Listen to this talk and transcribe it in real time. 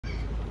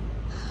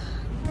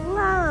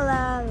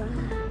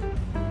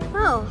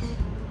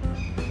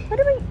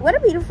what a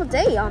beautiful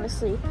day,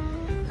 honestly.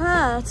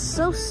 It's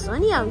so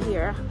sunny out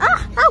here.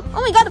 Oh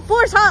my god, the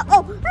floor is hot.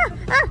 Oh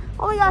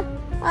my god,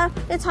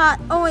 it's hot.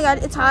 Oh my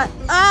god, it's hot.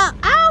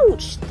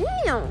 Ouch,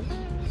 damn.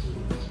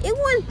 It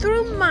went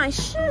through my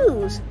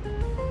shoes.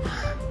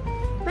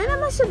 Man, that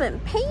must have been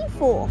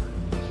painful.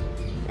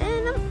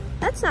 Man,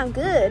 that's not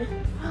good.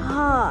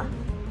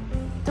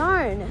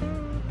 Darn.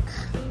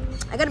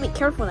 I gotta be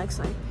careful next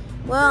time.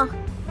 Well,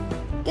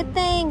 good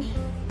thing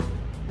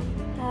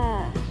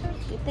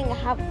I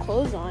have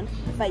clothes on.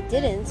 If I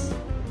didn't,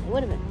 it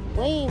would have been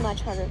way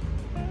much harder.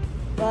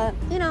 But,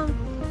 you know,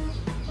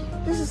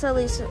 this is at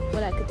least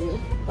what I could do.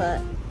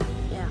 But,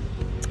 yeah.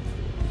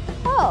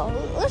 Oh,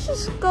 let's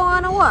just go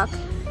on a walk.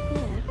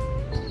 Yeah.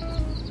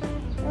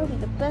 That would be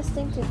the best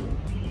thing to do.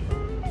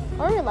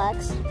 Or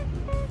relax.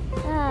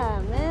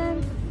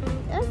 Man.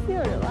 I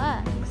feel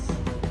relaxed.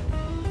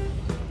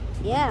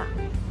 Yeah.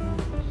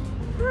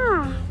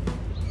 I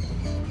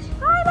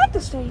like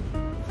this thing.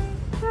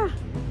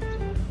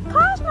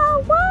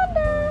 Cosmo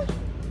Wonder.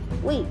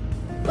 Wait,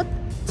 what?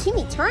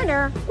 Timmy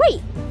Turner?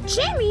 Wait,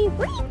 Jimmy,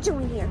 what are you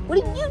doing here? What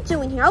are you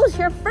doing here? I was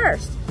here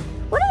first.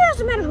 What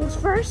doesn't matter who's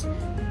first?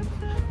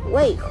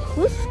 Wait,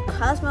 who's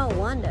Cosmo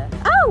Wanda?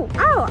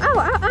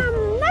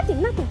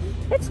 Nothing.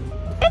 It's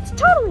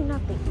totally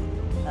nothing.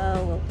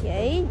 Oh,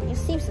 okay. You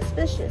seem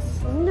suspicious.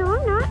 No,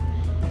 I'm not.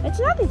 It's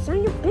nothing. It's none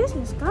of your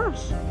business.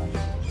 Gosh.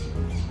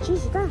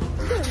 Jeez, you gotta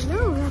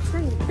know that's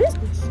none of your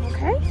business,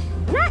 okay?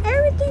 Not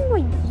everything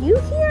what you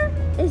hear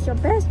is your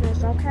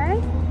business,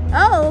 okay?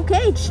 Oh,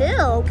 okay,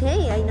 chill,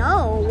 okay, I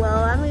know.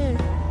 Well, I mean,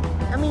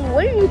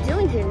 what are you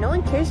doing here? No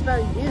one cares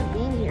about you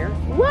being here.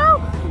 Well,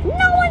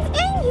 no one's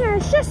in here.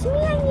 It's just me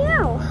and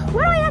you.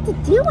 What do I have to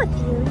deal with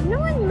you? No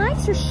one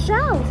likes your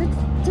shows. It's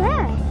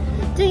dead.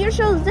 Dude, your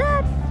show's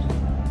dead?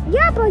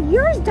 Yeah, but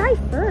yours died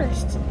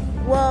first.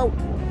 Well,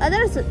 that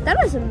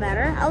doesn't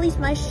matter. At least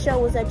my show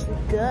was actually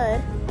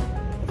good.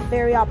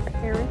 Very Odd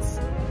Parents.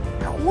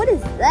 What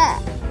is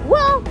that?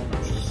 Well,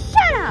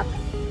 shut up!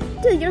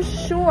 Dude, you're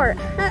short.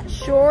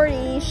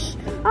 Shortish.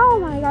 Oh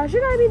my gosh,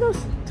 you're gonna be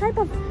those type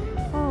of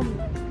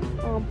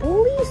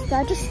bullies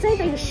that just say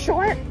that you're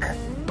short.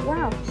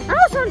 Wow.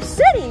 Also, I'm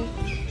sitting.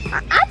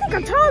 I think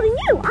I'm taller than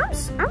you.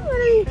 I'm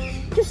literally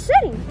just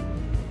sitting.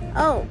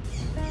 Oh.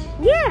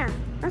 Yeah,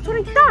 that's what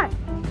I thought.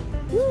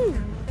 Yeah.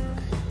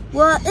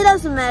 Well, it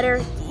doesn't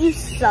matter. You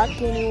suck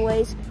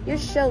anyways. Your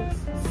show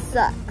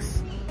sucks.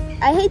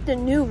 I hate the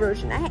new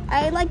version.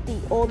 I like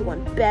the old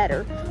one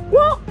better.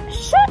 Well,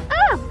 shut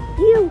up,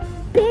 you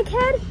big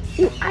head,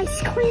 you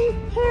ice cream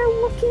hair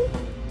looking.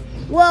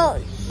 Well,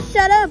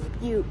 shut up,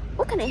 you.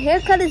 What kind of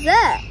haircut is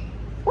that?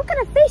 What kind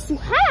of face you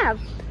have?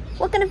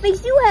 What kind of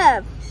face you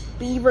have?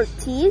 Beaver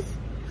teeth?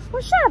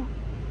 Well, shut up,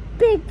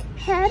 big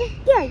head.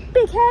 Yeah,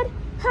 big head.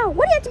 How?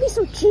 Why do you have to be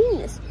so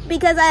genius?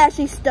 Because I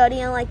actually study,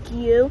 unlike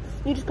you.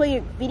 You just play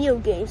your video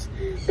games.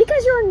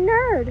 Because you're a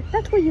nerd.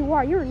 That's what you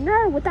are. You're a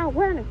nerd without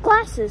wearing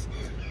glasses.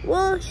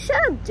 Well,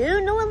 shut up,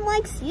 dude. No one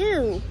likes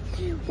you.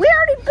 We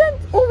already been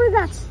over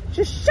that.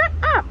 Just shut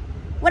up.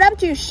 What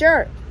happened to your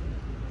shirt?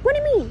 What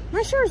do you mean?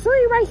 My shirt is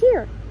literally right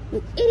here.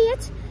 You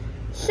idiot.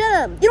 Shut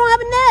up. You don't have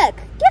a neck.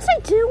 Yes, I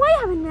do. I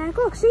have a neck.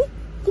 Look, see?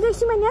 You guys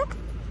see my neck?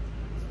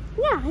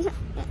 Yeah. I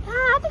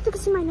think you can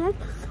see my neck.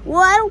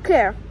 Well, I don't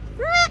care.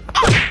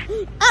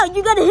 Oh,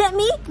 you gonna hit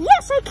me?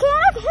 Yes, I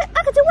can.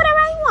 I can do whatever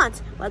I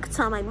want. Well, I could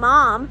tell my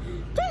mom.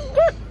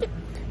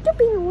 You're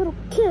being a little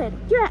kid.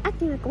 You're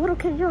acting like a little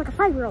kid. You're like a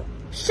 5-year-old.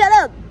 Shut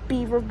up,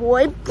 beaver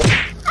boy.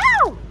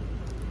 Ow!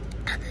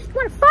 You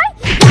wanna fight?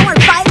 You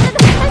wanna fight?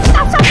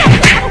 Stop.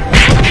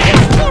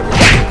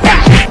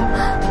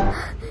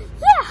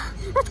 Yeah,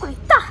 that's what I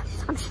thought.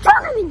 I'm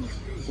stronger than you.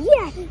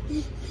 Yeah,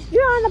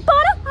 you're on the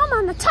bottom, I'm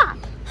on the top.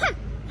 Huh.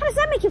 How does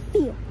that make you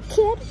feel,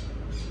 kid?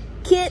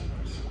 Kid?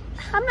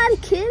 I'm not a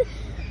kid.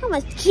 I'm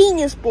a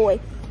genius boy.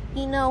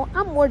 You know,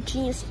 I'm more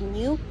genius than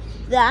you.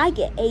 That I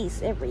get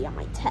A's every on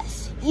my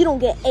tests. You don't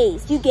get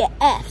A's. You get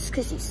F's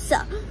because you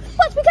suck. Well,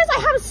 it's because I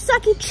have a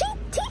sucky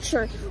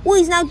teacher. Well,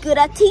 he's not good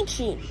at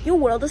teaching. Your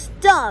world is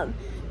dumb.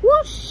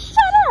 Well,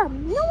 shut up.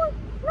 No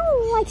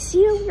one likes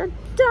you. You're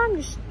dumb.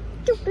 You're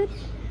stupid.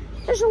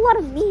 There's a lot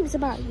of memes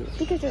about you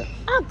because you're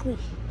ugly.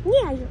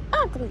 Yeah, you're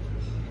ugly.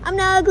 I'm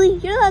not ugly.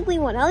 You're the ugly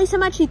one. At least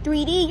I'm actually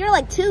 3D. You're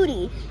like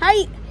 2D. How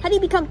do you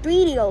become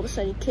 3D all of a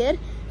sudden, kid?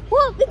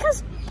 Well,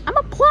 because I'm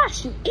a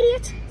plush, you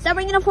idiot. Stop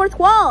breaking a fourth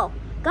wall.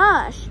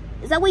 Gosh,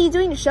 is that what you're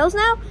doing to shows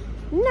now?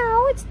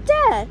 No, it's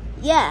dead.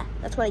 Yeah,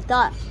 that's what I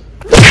thought.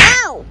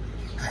 Ow!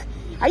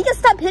 Are you gonna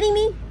stop hitting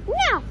me?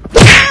 No.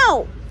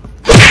 Ow!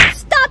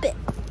 Stop it.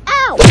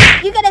 Ow!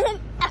 You gotta hit.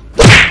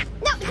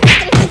 No.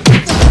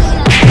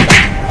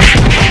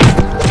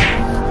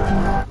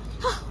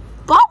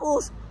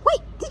 Bubbles.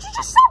 Wait, did you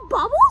just saw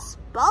Bubbles?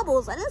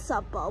 Bubbles? I didn't saw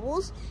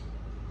Bubbles.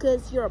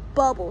 Because you're a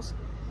Bubbles.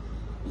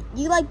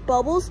 You like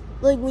Bubbles?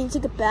 Like when you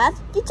take a bath?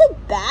 You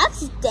take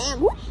baths? Damn,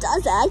 who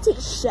does that? I take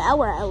a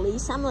shower at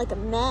least. I'm like a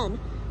man.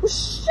 Well,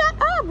 shut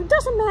up. It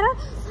doesn't matter.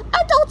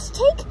 Adults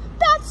take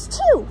baths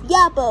too.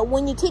 Yeah, but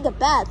when you take a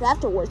bath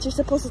afterwards, you're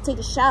supposed to take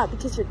a shower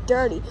because you're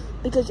dirty,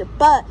 because your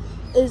butt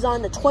is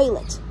on the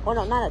toilet. Or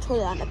no, not a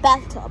toilet, on the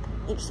bathtub.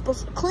 And you're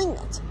supposed to clean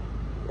it.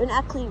 You're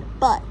not cleaning your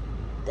butt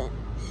then.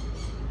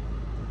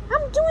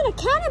 I'm doing a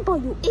cannonball,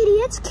 you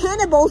idiots.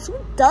 Cannonballs? Who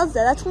does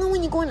that? That's only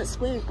when you go in a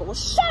swimming pool.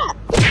 Shut up!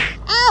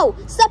 Ow!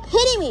 Stop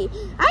hitting me!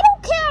 I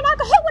don't care, and I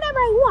can hit whatever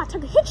I want. I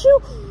can hit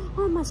you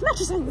as much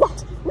as I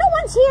want. No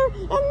one's here,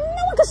 and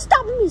no one can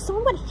stop me, so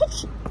I'm gonna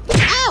hit you.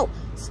 Ow!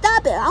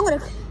 Stop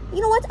it!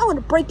 You know what? I'm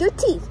gonna break your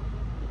teeth.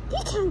 You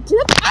can't do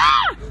it.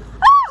 Ah!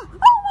 Ah! Oh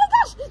my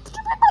gosh! Did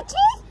you break my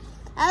teeth?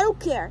 I don't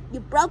care. You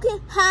broke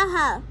it? Ha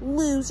ha,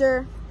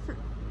 loser.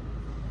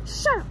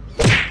 Shut up.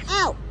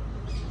 Ow!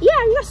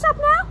 Yeah, you gonna stop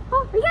now?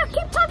 Huh? Are you gonna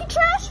keep talking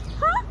trash?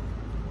 Huh?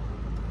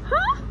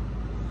 Huh?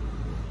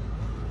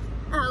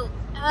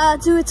 Oh,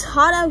 dude, it's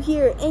hot out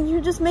here, and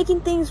you're just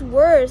making things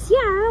worse. Yeah,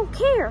 I don't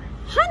care.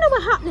 Handle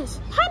the hotness.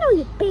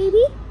 Handle it,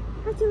 baby.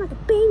 You're acting like a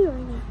baby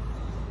right now.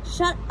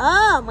 Shut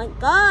up, my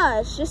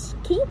gosh.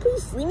 Can you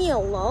please leave me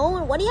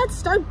alone? Why do you have to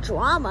start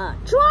drama?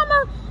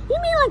 Drama? You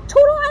mean like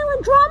Total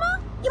Island drama?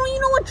 You don't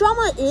even know what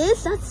drama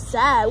is? That's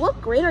sad.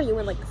 What grade are you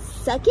in? Like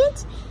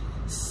second?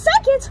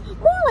 Second?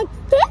 More like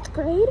 5th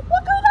grade?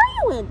 What grade are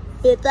you in?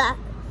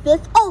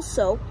 5th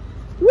also.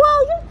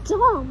 Well, you're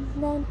dumb,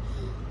 then.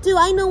 Dude,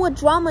 I know what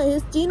drama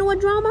is. Do you know what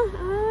drama?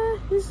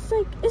 Is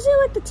it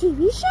like the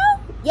TV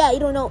show? Yeah, you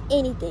don't know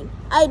anything.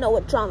 I know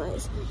what drama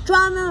is.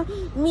 Drama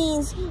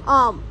means,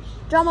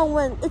 drama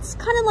when it's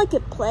kind of like a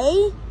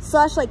play /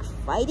 like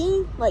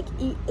fighting. Like,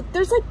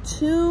 there's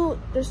two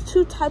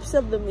types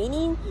of the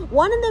meaning.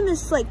 One of them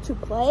is like to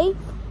play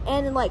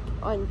and like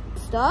on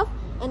stuff.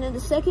 And then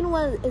the second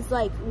one is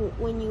like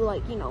when you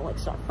like,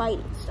 start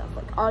fighting stuff,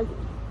 like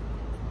arguing.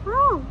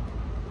 Oh.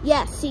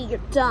 Yeah, see,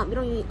 you're dumb. You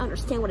don't even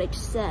understand what I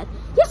just said.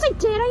 Yes, I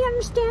did. I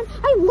understand.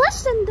 I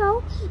listened,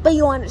 though. But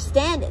you don't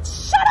understand it.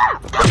 Shut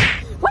up!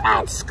 We're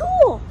not in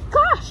school.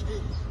 Gosh,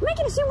 you're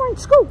making it seem we're in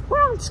school. We're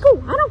not in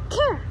school. I don't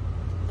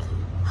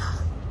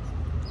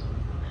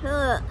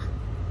care.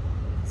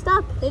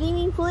 Stop hitting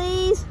me,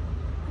 please.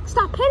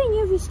 Stop hitting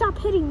you if you stop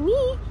hitting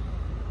me.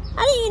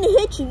 I didn't even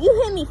hit you.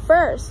 You hit me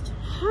first.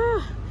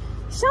 You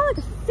sound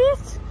like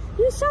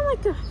you sound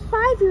like a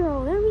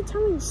 5-year-old every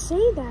time you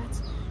say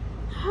that.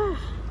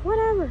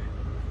 Whatever.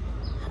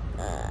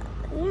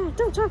 Yeah,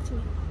 don't talk to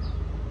me.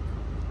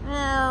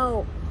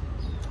 Ow.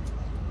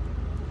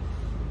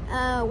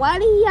 Why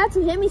did he have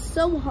to hit me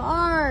so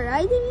hard?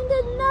 I didn't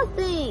do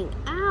nothing.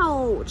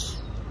 Ouch.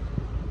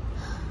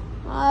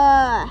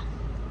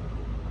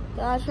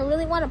 Gosh, I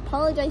really want to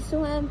apologize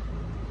to him.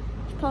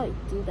 I should probably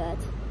do that.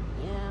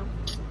 Yeah.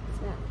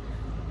 It's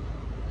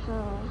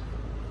not.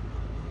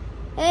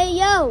 Hey,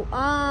 yo.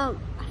 I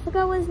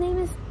forgot what his name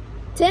is.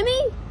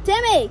 Timmy?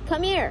 Timmy,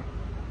 come here.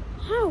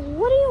 How?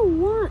 What do you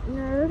want,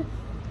 nerd?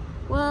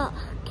 Well,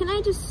 can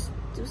I just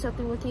do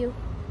something with you?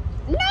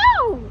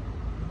 No!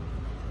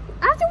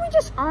 After we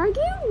just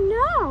argue?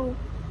 No.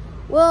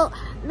 Well,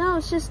 no,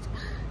 it's just,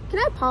 can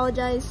I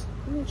apologize?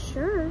 I mean,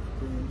 sure.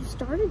 You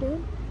started it.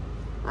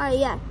 Alright,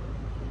 yeah.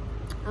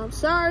 I'm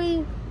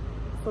sorry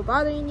for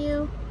bothering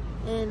you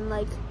and,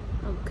 like,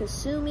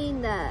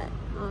 assuming that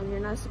you're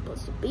not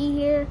supposed to be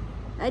here.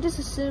 I just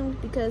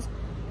assumed because,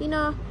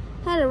 I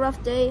had a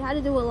rough day. I had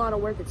to do a lot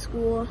of work at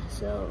school,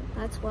 so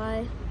that's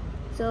why.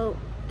 So,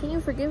 can you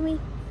forgive me?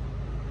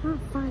 Oh,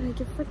 fine.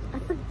 I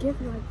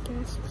forgive you, I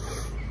guess.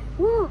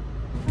 Well,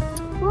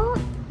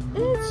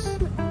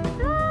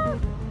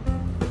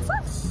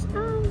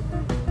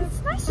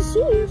 it's nice to see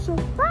you. So,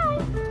 bye.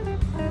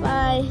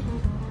 Bye.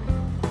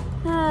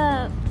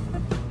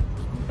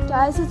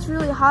 Guys, it's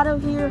really hot out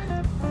here.